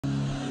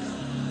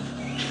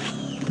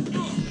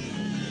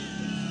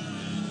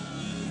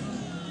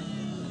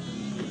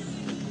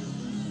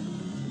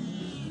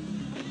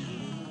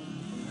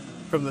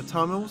From the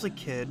time I was a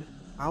kid,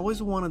 I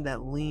always wanted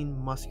that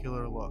lean,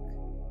 muscular look.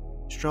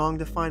 Strong,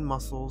 defined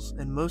muscles,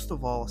 and most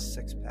of all, a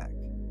six-pack.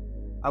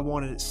 I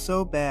wanted it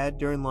so bad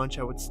during lunch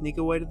I would sneak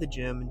away to the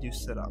gym and do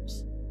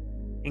sit-ups.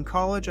 In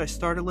college, I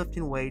started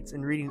lifting weights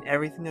and reading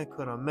everything I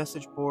could on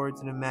message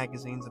boards and in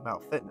magazines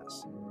about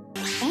fitness.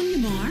 On your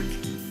mark,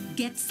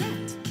 get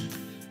set.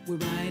 We're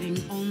riding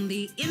on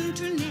the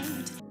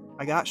internet.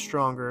 I got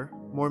stronger,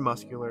 more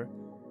muscular,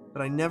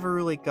 but I never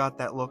really got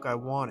that look I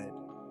wanted.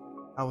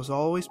 I was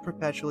always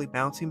perpetually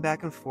bouncing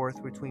back and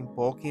forth between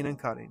bulking and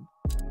cutting.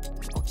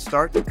 I would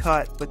start to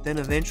cut, but then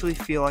eventually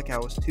feel like I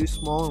was too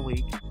small and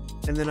weak,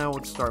 and then I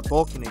would start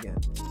bulking again.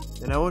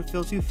 Then I would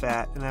feel too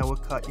fat, and I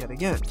would cut yet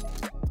again.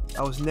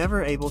 I was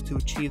never able to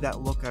achieve that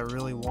look I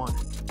really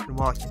wanted, and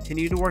while I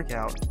continued to work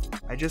out,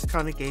 I just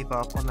kind of gave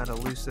up on that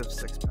elusive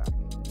six-pack.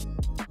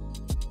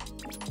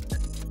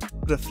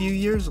 But a few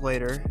years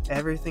later,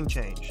 everything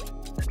changed.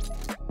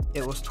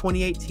 It was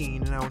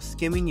 2018 and I was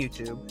skimming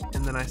YouTube,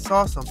 and then I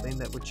saw something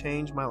that would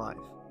change my life.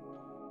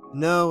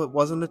 No, it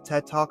wasn't a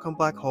TED Talk on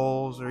black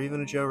holes or even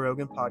a Joe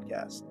Rogan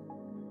podcast.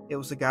 It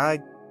was a guy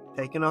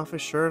taking off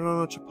his shirt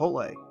on a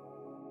Chipotle,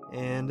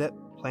 and at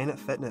Planet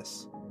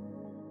Fitness,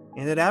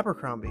 and at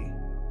Abercrombie,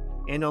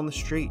 and on the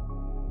street,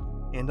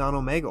 and on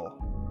Omegle.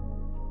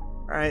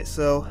 Alright,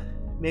 so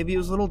maybe it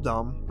was a little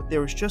dumb, but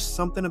there was just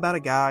something about a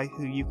guy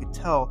who you could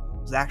tell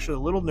was actually a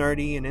little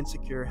nerdy and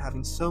insecure,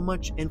 having so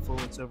much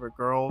influence over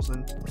girls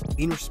and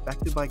being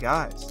respected by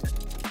guys.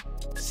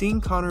 Seeing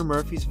Connor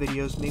Murphy's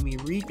videos made me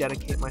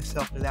rededicate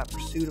myself to that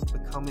pursuit of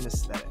becoming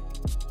aesthetic.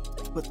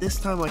 But this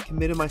time I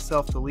committed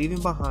myself to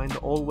leaving behind the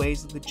old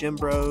ways of the gym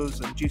bros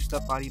and juiced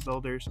up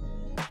bodybuilders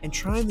and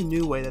trying the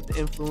new way that the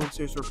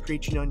influencers were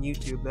preaching on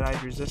YouTube that I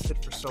had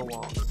resisted for so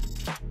long.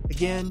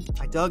 Again,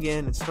 I dug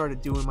in and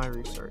started doing my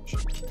research.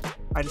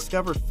 I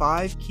discovered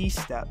 5 key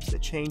steps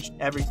that changed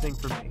everything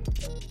for me.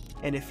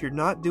 And if you're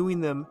not doing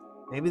them,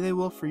 maybe they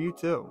will for you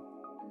too.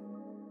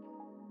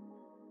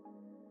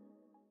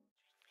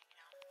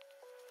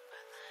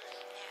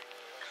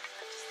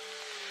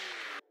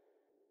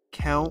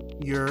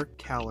 Count your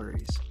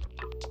calories.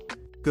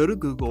 Go to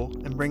Google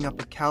and bring up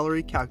a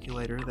calorie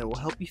calculator that will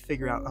help you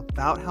figure out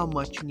about how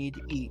much you need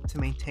to eat to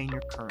maintain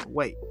your current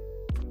weight.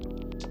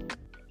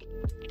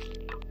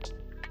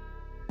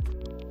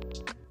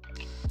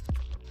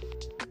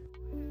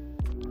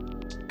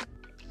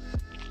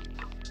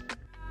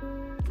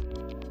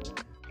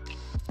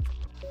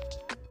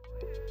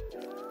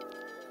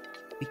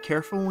 Be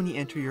careful when you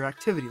enter your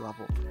activity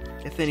level.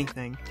 If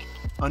anything,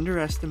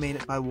 underestimate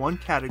it by one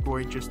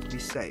category just to be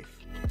safe.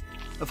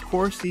 Of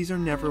course, these are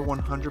never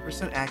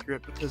 100%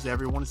 accurate because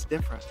everyone is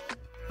different,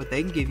 but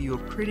they can give you a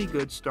pretty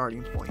good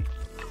starting point.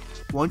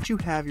 Once you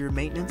have your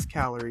maintenance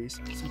calories,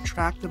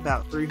 subtract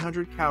about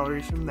 300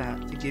 calories from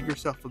that to give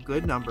yourself a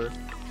good number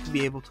to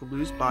be able to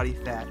lose body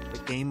fat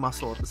but gain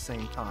muscle at the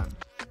same time.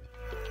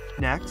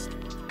 Next,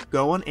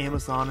 go on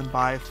Amazon and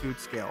buy a food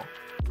scale.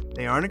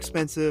 They aren't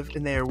expensive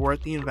and they are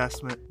worth the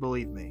investment,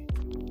 believe me.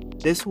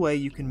 This way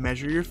you can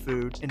measure your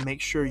food and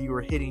make sure you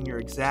are hitting your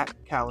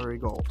exact calorie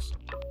goals.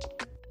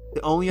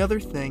 The only other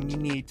thing you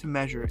need to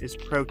measure is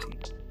protein.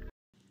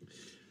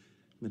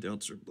 My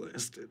delts are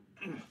blasted.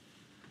 I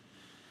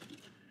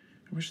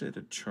wish they had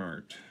a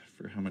chart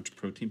for how much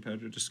protein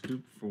powder to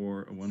scoop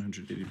for a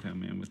 180-pound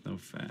man with no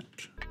fat.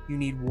 You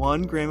need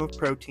 1 gram of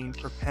protein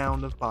per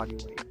pound of body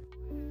weight.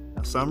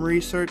 Now, some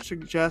research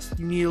suggests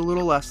you need a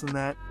little less than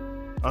that.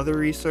 Other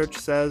research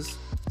says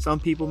some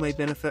people may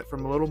benefit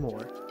from a little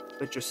more,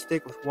 but just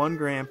stick with 1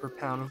 gram per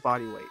pound of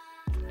body weight.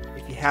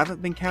 If you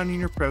haven't been counting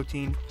your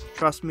protein,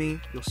 trust me,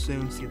 you'll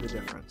soon see the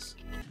difference.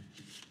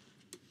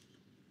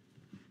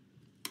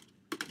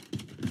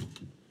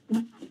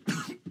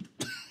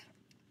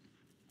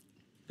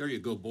 There you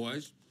go,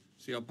 boys.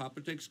 See how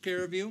Papa takes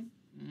care of you?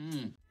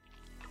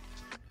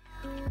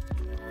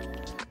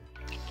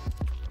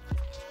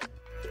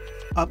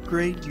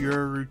 Upgrade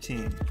your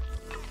routine.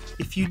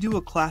 If you do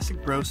a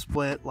classic bro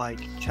split like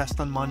chest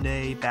on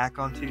Monday, back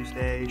on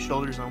Tuesday,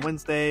 shoulders on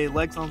Wednesday,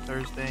 legs on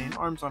Thursday, and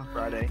arms on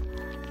Friday,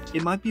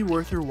 it might be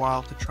worth your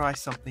while to try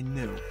something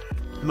new.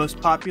 The most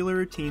popular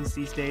routines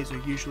these days are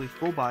usually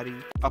full body,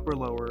 upper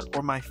lower,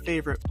 or my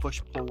favorite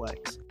push-pull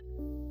legs.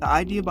 The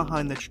idea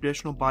behind the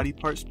traditional body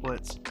part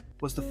splits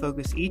was to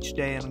focus each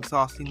day on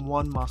exhausting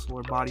one muscle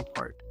or body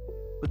part,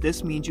 but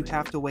this means you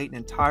have to wait an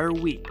entire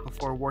week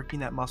before working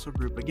that muscle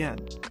group again.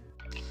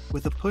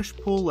 With a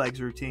push-pull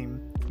legs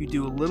routine, you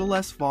do a little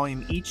less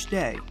volume each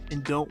day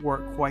and don't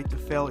work quite to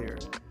failure.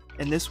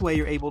 And this way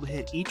you're able to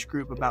hit each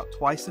group about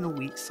twice in a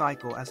week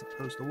cycle as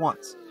opposed to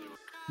once.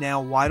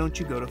 Now, why don't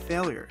you go to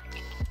failure?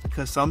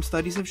 Because some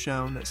studies have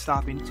shown that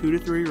stopping 2 to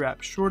 3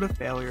 reps short of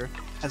failure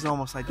has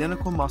almost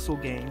identical muscle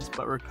gains,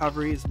 but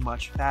recovery is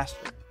much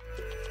faster.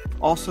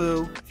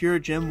 Also, if you're a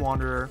gym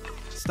wanderer,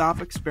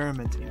 stop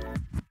experimenting.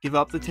 Give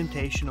up the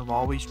temptation of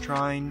always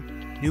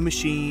trying new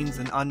machines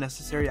and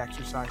unnecessary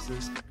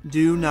exercises.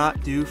 Do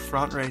not do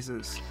front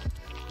raises.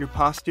 Your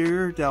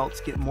posterior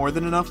delts get more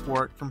than enough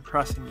work from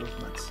pressing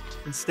movements.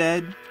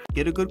 Instead,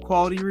 Get a good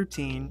quality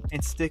routine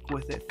and stick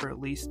with it for at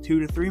least 2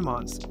 to 3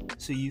 months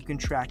so you can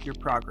track your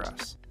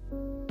progress.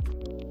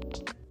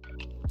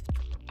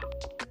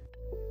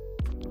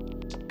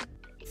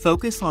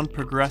 Focus on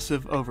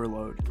progressive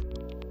overload.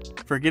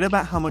 Forget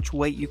about how much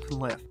weight you can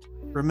lift.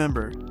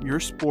 Remember, your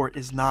sport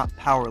is not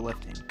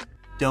powerlifting.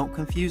 Don't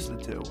confuse the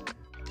two.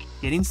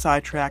 Getting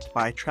sidetracked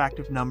by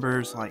attractive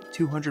numbers like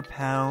 200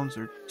 pounds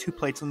or 2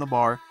 plates on the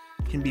bar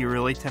can be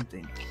really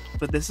tempting,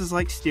 but this is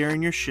like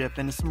steering your ship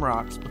into some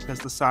rocks because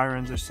the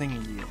sirens are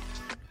singing to you.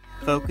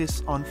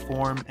 Focus on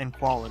form and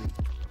quality.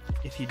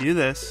 If you do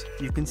this,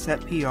 you can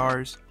set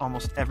PRs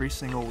almost every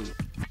single week.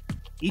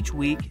 Each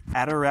week,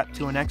 add a rep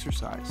to an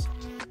exercise.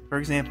 For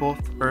example,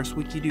 the first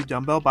week you do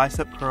dumbbell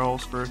bicep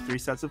curls for 3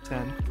 sets of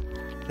 10.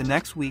 The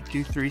next week,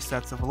 do 3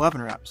 sets of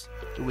 11 reps.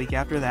 The week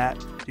after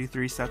that, do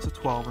 3 sets of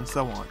 12, and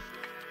so on.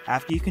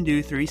 After you can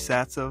do 3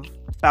 sets of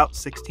about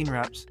 16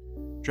 reps,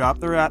 drop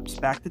the reps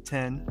back to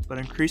 10, but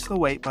increase the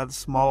weight by the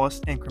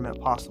smallest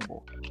increment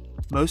possible.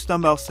 Most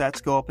dumbbell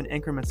sets go up in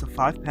increments of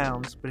 5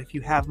 pounds, but if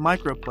you have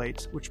micro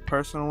plates, which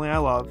personally I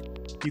love,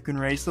 you can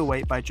raise the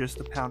weight by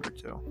just a pound or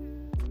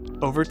 2.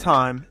 Over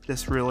time,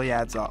 this really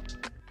adds up.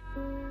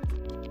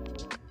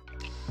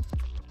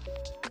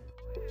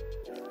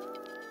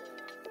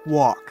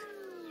 Walk.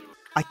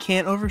 I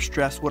can't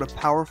overstress what a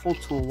powerful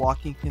tool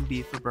walking can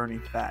be for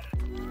burning fat.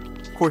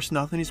 Of course,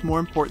 nothing is more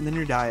important than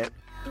your diet,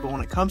 but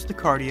when it comes to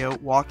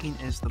cardio, walking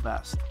is the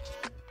best.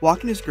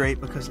 Walking is great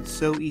because it's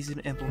so easy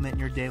to implement in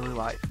your daily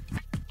life.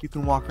 You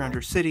can walk around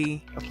your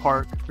city, a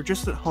park, or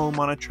just at home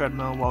on a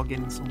treadmill while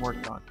getting some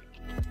work done.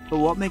 But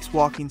what makes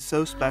walking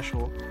so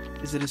special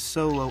is it is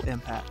so low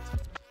impact.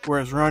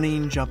 Whereas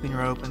running, jumping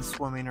rope, and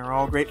swimming are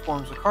all great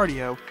forms of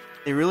cardio,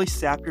 they really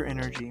sap your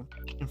energy.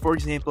 And for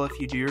example, if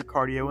you do your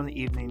cardio in the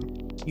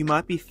evening, you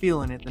might be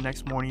feeling it the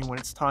next morning when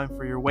it's time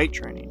for your weight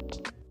training.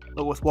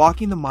 But with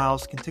walking, the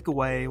miles can tick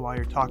away while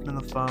you're talking on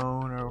the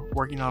phone or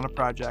working on a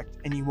project,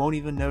 and you won't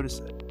even notice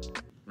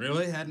it.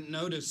 Really? Hadn't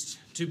noticed.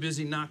 Too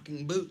busy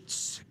knocking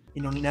boots.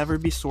 And you'll never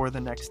be sore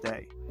the next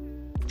day.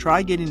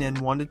 Try getting in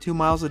 1 to 2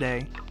 miles a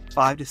day,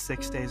 5 to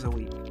 6 days a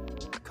week.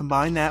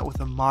 Combine that with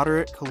a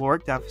moderate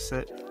caloric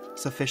deficit,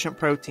 sufficient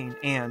protein,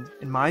 and,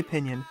 in my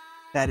opinion,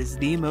 that is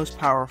the most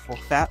powerful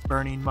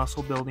fat-burning,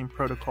 muscle-building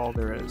protocol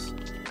there is.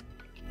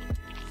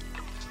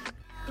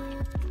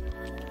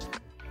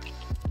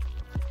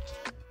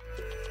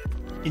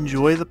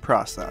 Enjoy the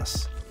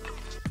process.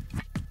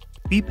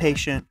 Be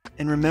patient,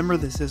 and remember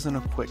this isn't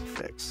a quick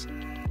fix.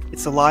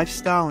 It's a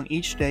lifestyle, and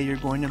each day you're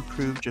going to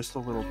improve just a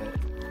little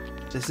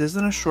bit. This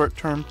isn't a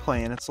short-term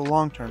plan, it's a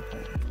long-term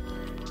plan.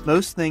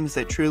 Most things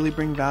that truly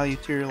bring value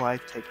to your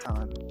life take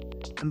time.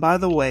 And by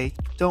the way,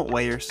 don't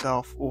weigh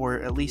yourself, or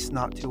at least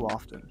not too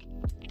often.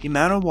 The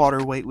amount of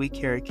water weight we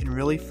carry can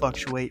really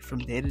fluctuate from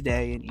day to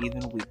day and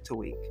even week to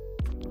week.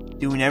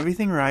 Doing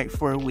everything right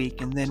for a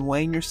week and then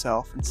weighing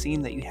yourself and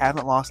seeing that you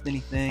haven't lost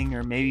anything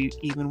or maybe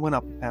even went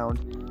up a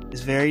pound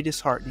is very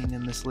disheartening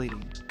and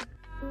misleading.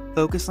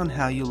 Focus on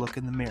how you look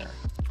in the mirror.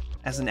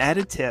 As an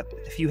added tip,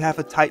 if you have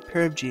a tight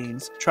pair of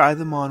jeans, try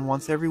them on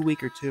once every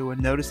week or 2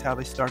 and notice how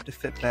they start to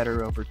fit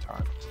better over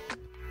time.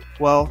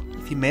 Well,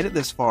 if you made it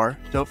this far,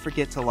 don't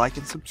forget to like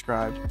and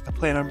subscribe. I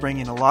plan on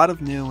bringing a lot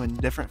of new and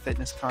different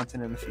fitness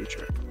content in the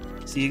future.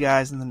 See you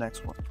guys in the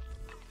next one.